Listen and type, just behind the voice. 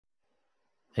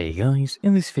Hey guys,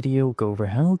 in this video we'll go over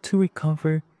how to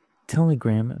recover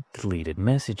Telegram deleted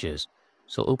messages.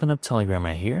 So open up Telegram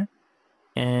right here,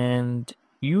 and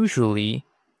usually,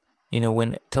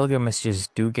 when Telegram messages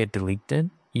do get deleted,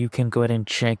 you can go ahead and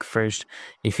check first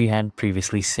if you had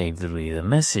previously saved the deleted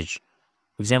message.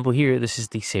 For example, here, this is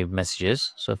the saved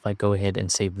messages. So if I go ahead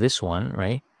and save this one,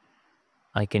 right,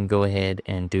 I can go ahead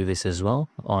and do this as well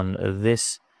on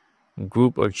this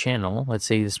group or channel. Let's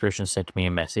say this person sent me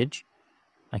a message.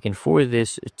 I can forward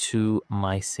this to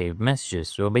my saved messages.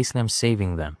 So basically I'm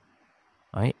saving them,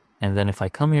 right? And then if I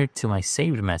come here to my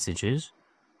saved messages,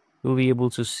 you'll be able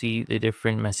to see the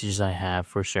different messages I have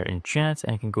for certain chats,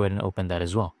 and I can go ahead and open that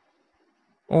as well.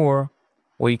 Or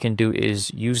what you can do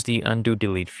is use the undo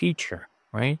delete feature,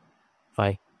 right? If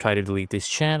I try to delete this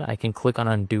chat, I can click on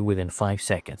undo within 5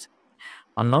 seconds.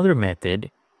 Another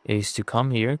method is to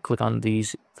come here, click on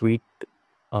these three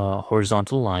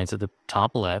horizontal lines at the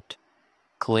top left,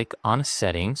 click on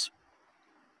settings,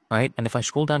 right? And if I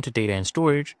scroll down to data and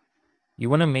storage, you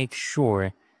want to make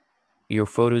sure your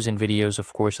photos and videos,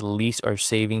 of course, at least are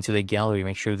saving to the gallery.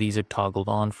 Make sure these are toggled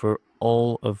on for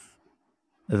all of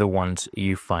the ones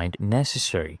you find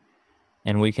necessary.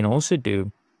 And what you can also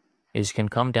do is you can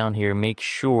come down here, make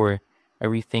sure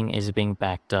everything is being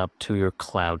backed up to your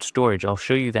cloud storage. I'll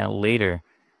show you that later,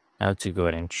 how to go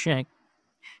ahead and check.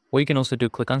 What you can also do,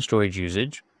 click on storage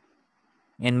usage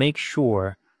and make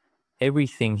sure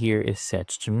everything here is set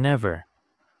to never.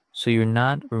 So you're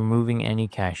not removing any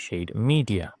cached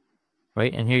media,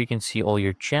 right? And here you can see all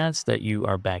your chats that you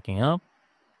are backing up.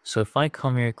 So if I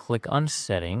come here, click on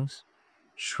settings,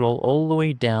 scroll all the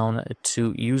way down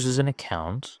to users and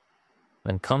accounts,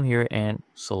 then come here and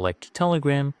select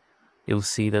Telegram, you'll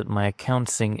see that my account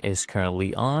sync is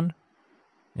currently on,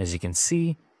 as you can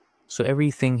see. So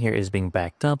everything here is being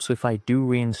backed up. So if I do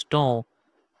reinstall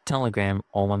Telegram,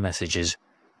 all my messages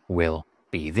will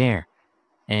be there.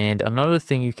 And another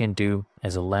thing you can do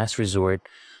as a last resort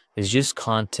is just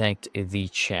contact the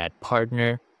chat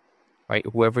partner, right?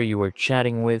 Whoever you are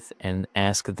chatting with, and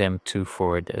ask them to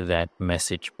forward that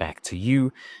message back to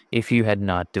you if you had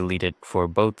not deleted for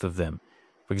both of them.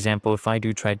 For example, if I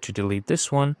do try to delete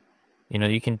this one,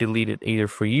 you can delete it either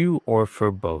for you or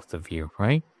for both of you,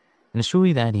 right? And it's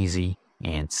really that easy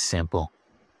and simple.